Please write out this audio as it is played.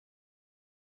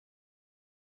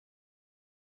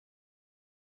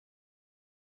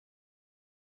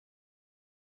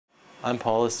I'm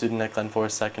Paul, a student at Glen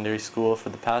Forest Secondary School. For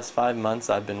the past 5 months,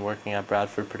 I've been working at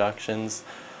Bradford Productions,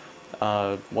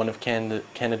 one of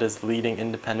Canada's leading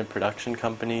independent production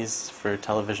companies for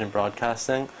television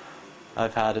broadcasting.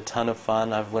 I've had a ton of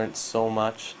fun. I've learned so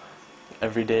much.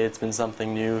 Every day it's been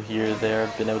something new here, there.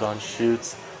 I've been out on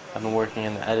shoots. I've been working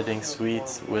in the editing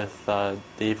suites with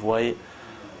Dave White,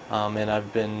 and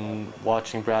I've been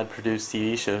watching Brad produce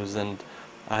TV shows, and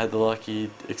I had the lucky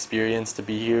experience to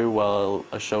be here while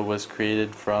a show was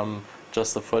created from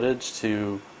just the footage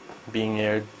to being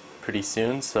aired pretty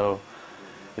soon. So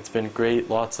it's been great,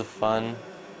 lots of fun,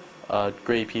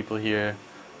 great people here.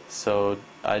 So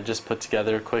I just put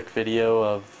together a quick video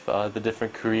of the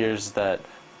different careers that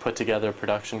put together a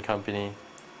production company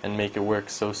and make it work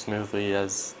so smoothly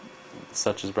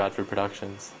such as Bradford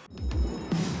Productions.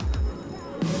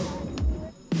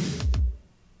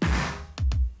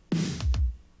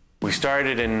 We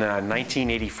started in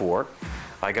 1984.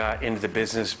 I got into the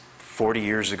business 40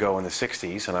 years ago in the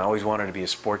 60s, and I always wanted to be a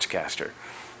sportscaster.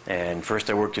 And first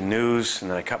I worked in news, and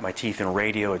then I cut my teeth in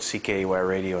radio at CKUY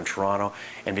Radio in Toronto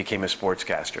and became a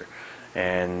sportscaster.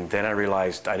 And then I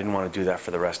realized I didn't want to do that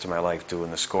for the rest of my life, doing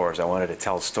the scores. I wanted to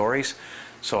tell stories,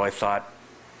 so I thought,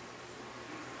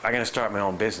 I'm going to start my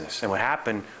own business. And what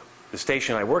happened, the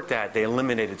station I worked at, they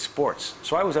eliminated sports.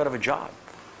 So I was out of a job.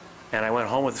 And I went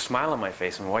home with a smile on my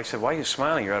face. And my wife said, "Why are you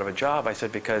smiling? You're out of a job." I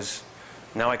said, "Because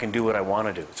now I can do what I want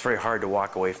to do." It's very hard to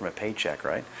walk away from a paycheck,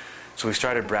 right? So we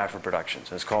started Bradford Productions.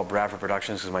 And it's called Bradford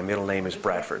Productions because my middle name is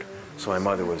Bradford. So my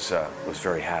mother was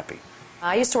very happy.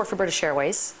 I used to work for British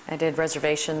Airways. I did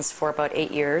reservations for about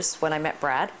 8 years when I met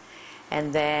Brad.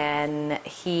 And then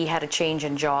he had a change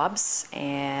in jobs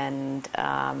and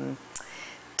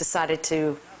decided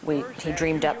to, he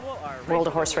dreamed up World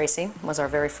of Horse Racing, was our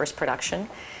very first production.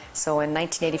 So in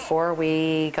 1984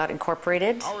 we got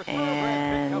incorporated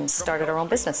and started our own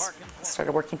business.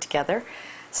 Started working together.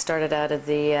 Started out of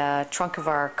the trunk of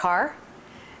our car,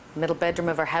 middle bedroom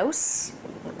of our house,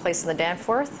 a place in the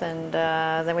Danforth, and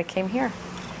then we came here.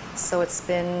 So it's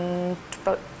been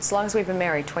about, as long as we've been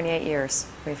married, 28 years,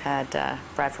 we've had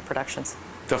Bradford Productions.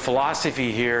 The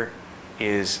philosophy here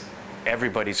is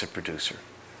everybody's a producer.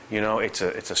 You know, it's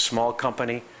a small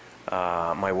company.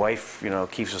 My wife, you know,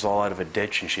 keeps us all out of a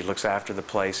ditch, and she looks after the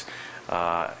place.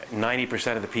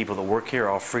 90% of the people that work here are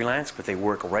all freelance, but they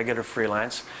work regular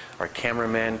freelance. Our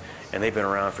cameramen, and they've been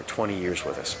around for 20 years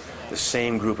with us. The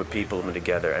same group of people have been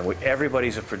together, and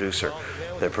everybody's a producer.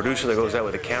 The producer that goes out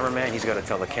with the cameraman, he's got to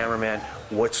tell the cameraman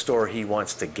what story he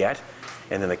wants to get,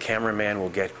 and then the cameraman will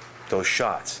get those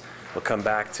shots. We'll come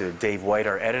back to Dave White,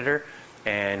 our editor,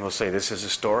 and we'll say, "This is a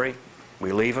story."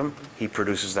 We leave him, he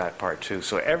produces that part too.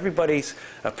 So everybody's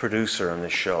a producer on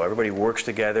this show. Everybody works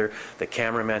together. The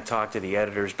cameraman talk to the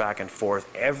editors back and forth.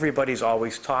 Everybody's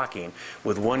always talking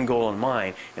with one goal in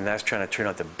mind, and that's trying to turn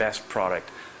out the best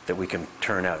product that we can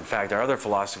turn out. In fact, our other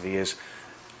philosophy is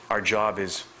our job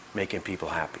is making people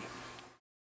happy.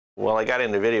 Well, I got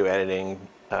into video editing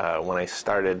when I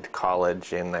started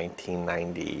college in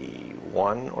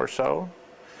 1991 or so.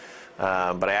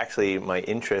 But my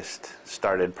interest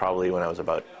started probably when I was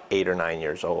about 8 or 9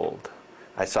 years old.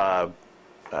 I saw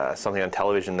something on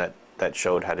television that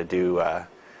showed how to do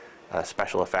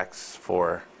special effects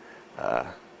for,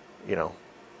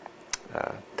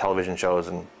 television shows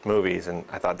and movies, and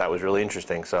I thought that was really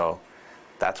interesting. So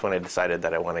that's when I decided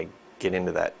that I want to get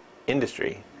into that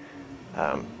industry.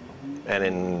 And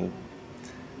in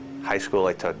high school,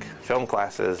 I took film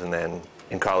classes, and then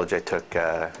in college, I took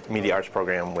a media arts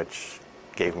program, which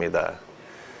gave me the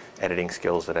editing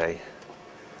skills that I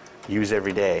use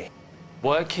every day.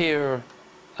 Work here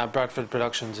at Bradford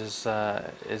Productions is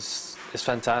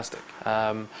fantastic.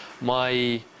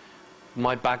 My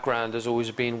background has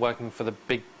always been working for the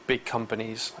big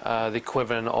companies, the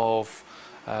equivalent of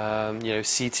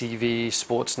CTV,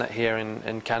 Sportsnet here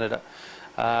in Canada.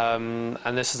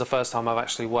 And this is the first time I've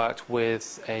actually worked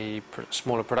with a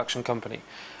smaller production company.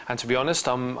 And to be honest,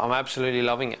 I'm absolutely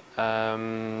loving it.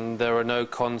 There are no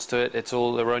cons to it.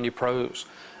 There are only pros.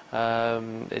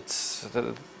 It's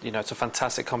a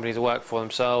fantastic company to work for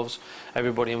themselves.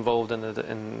 Everybody involved in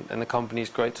the company is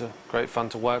great fun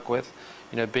to work with.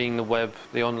 You know, being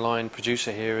the online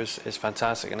producer here is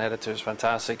fantastic. An editor is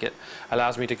fantastic. It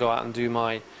allows me to go out and do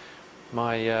my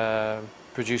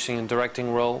producing and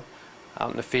directing role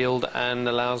out in the field, and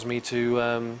allows me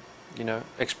to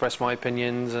express my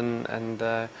opinions and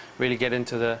really get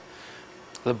into the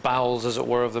bowels, as it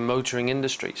were, of the motoring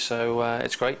industry. So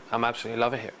it's great. I'm absolutely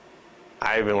love it here.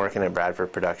 I've been working at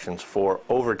Bradford Productions for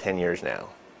over 10 years now.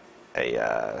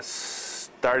 I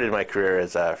started my career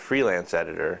as a freelance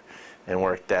editor and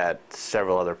worked at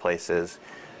several other places.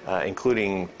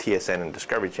 including TSN and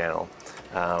Discovery Channel.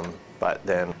 But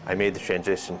then I made the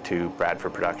transition to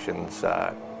Bradford Productions,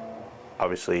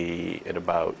 obviously in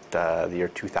about the year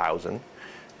 2000,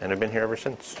 and I've been here ever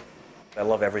since. I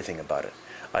love everything about it.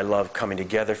 I love coming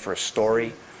together for a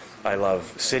story. I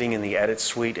love sitting in the edit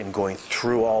suite and going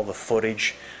through all the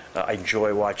footage. I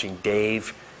enjoy watching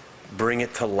Dave bring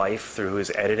it to life through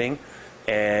his editing.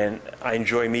 And I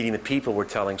enjoy meeting the people we're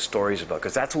telling stories about,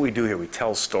 because that's what we do here. We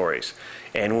tell stories.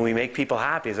 And when we make people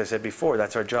happy, as I said before,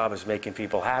 that's our job, is making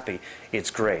people happy.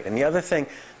 It's great. And the other thing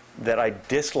that I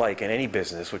dislike in any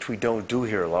business, which we don't do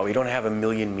here a lot, we don't have a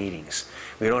million meetings.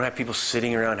 We don't have people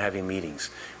sitting around having meetings.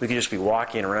 We can just be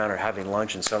walking around or having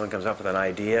lunch, and someone comes up with an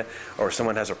idea, or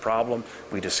someone has a problem,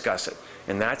 we discuss it.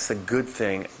 And that's the good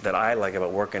thing that I like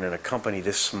about working in a company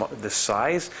this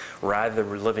size, rather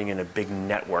than living in a big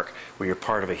network where you're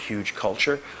part of a huge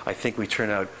culture. I think we turn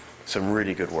out some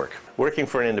really good work. Working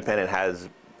for an independent has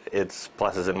its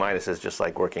pluses and minuses, just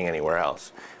like working anywhere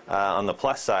else. On the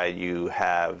plus side, you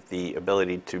have the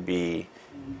ability to be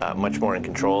much more in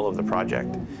control of the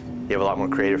project. You have a lot more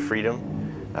creative freedom,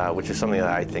 which is something that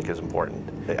I think is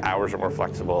important. The hours are more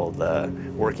flexible, the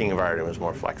working environment is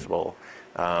more flexible,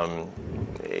 and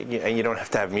you don't have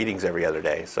to have meetings every other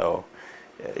day. So,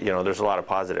 there's a lot of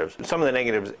positives. Some of the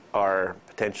negatives are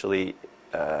potentially,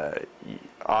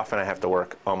 often I have to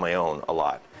work on my own a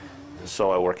lot.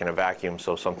 So I work in a vacuum,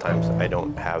 so sometimes I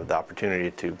don't have the opportunity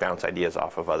to bounce ideas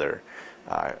off of other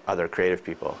creative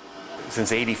people.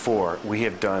 Since '84, we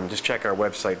have done, just check our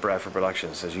website, Bradford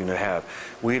Productions, as you have,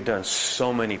 we have done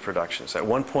so many productions. At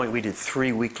one point, we did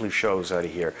 3 weekly shows out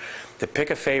of here. To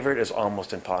pick a favorite is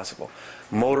almost impossible.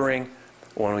 Motoring,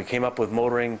 when we came up with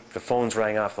motoring, the phones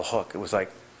rang off the hook. It was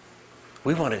like,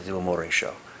 we wanted to do a motoring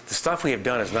show. The stuff we have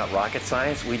done is not rocket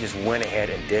science. We just went ahead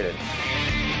and did it.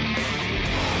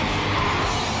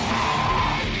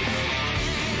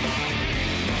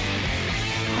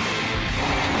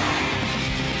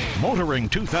 Motoring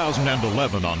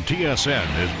 2011 on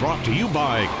TSN is brought to you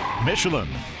by Michelin,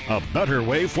 a better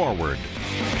way forward.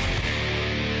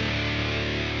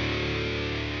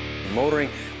 Motoring,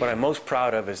 what I'm most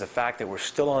proud of is the fact that we're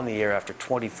still on the air after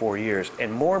 24 years,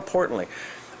 and more importantly,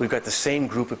 we've got the same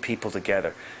group of people together.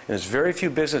 And there's very few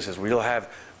businesses where you'll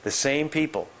have the same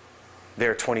people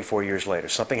there 24 years later.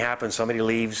 Something happens, somebody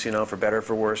leaves, for better or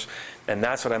for worse, and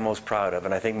that's what I'm most proud of.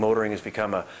 And I think motoring has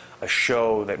become a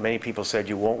show that many people said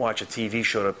you won't watch a TV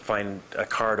show to find a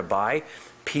car to buy.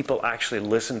 People actually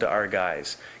listen to our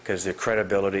guys because they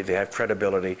have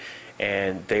credibility,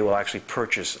 and they will actually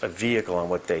purchase a vehicle on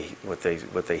what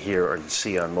they hear or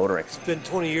see on motoring. It's been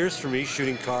 20 years for me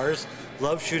shooting cars.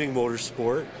 Love shooting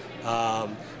motorsport.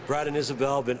 Brad and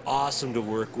Isabel have been awesome to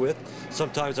work with.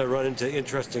 Sometimes I run into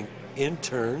interesting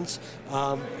interns,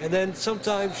 and then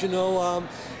sometimes,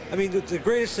 the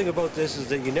greatest thing about this is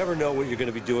that you never know what you're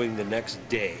going to be doing the next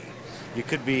day. You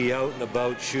could be out and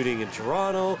about shooting in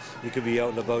Toronto, you could be out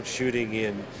and about shooting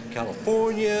in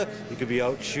California, you could be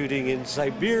out shooting in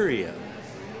Siberia.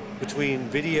 Between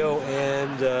video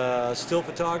and still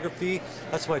photography,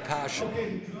 that's my passion.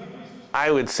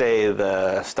 I would say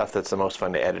the stuff that's the most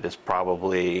fun to edit is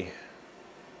probably,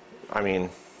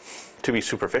 to be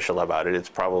superficial about it, it's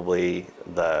probably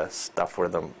the stuff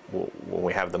when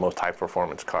we have the most high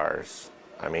performance cars.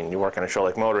 You work on a show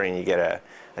like motoring, you get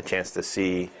a chance to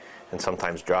see and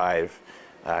sometimes drive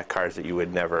cars that you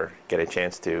would never get a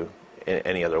chance to in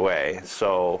any other way.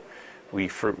 So we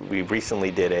recently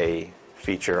did a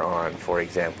feature on, for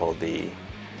example, the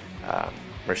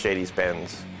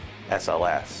Mercedes-Benz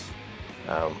SLS,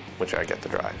 which I get to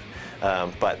drive.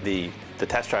 But the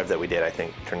test drive that we did, I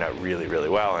think, turned out really, really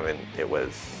well. It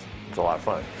was a lot of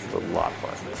fun. It was a lot of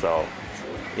fun. So,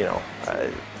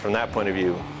 from that point of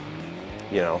view,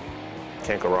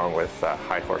 can't go wrong with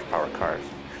high horsepower cars.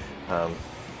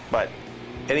 But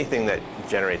anything that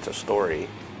generates a story,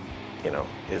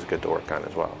 is good to work on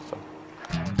as well. So.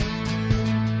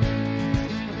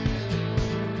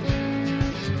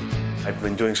 I've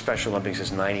been doing Special Olympics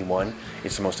since '91.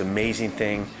 It's the most amazing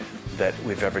thing that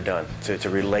we've ever done. To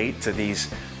relate to these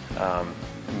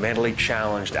mentally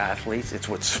challenged athletes, it's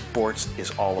what sports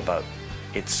is all about.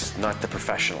 It's not the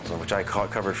professionals, which I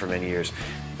covered for many years.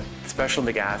 Special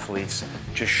Olympic athletes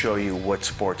just show you what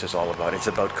sports is all about. It's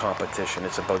about competition.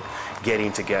 It's about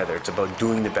getting together. It's about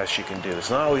doing the best you can do. It's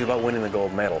not always about winning the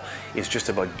gold medal. It's just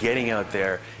about getting out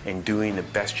there and doing the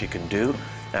best you can do.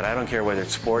 And I don't care whether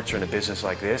it's sports or in a business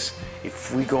like this,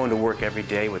 if we go into work every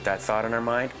day with that thought in our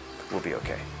mind, we'll be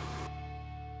okay.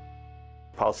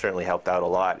 Paul certainly helped out a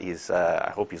lot.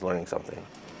 I hope he's learning something.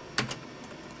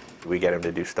 We get him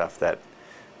to do stuff that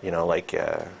you know, like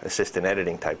assistant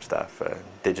editing type stuff,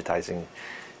 digitizing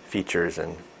features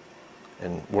and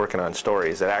working on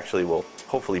stories that actually will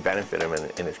hopefully benefit him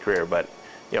in his career. But,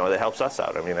 you know, that helps us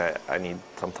out. I mean, I need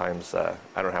sometimes,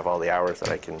 I don't have all the hours that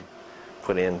I can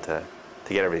put in to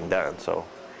get everything done. So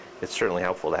it's certainly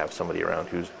helpful to have somebody around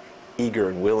who's eager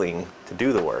and willing to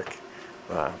do the work.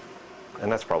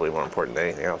 And that's probably more important than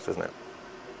anything else, isn't it?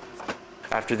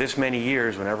 After this many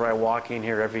years, whenever I walk in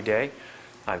here every day,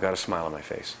 I've got a smile on my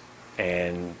face.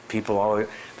 And people always,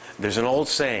 there's an old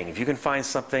saying, if you can find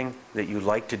something that you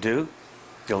like to do,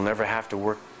 you'll never have to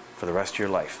work for the rest of your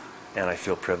life. And I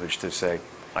feel privileged to say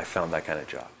I found that kind of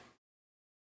job.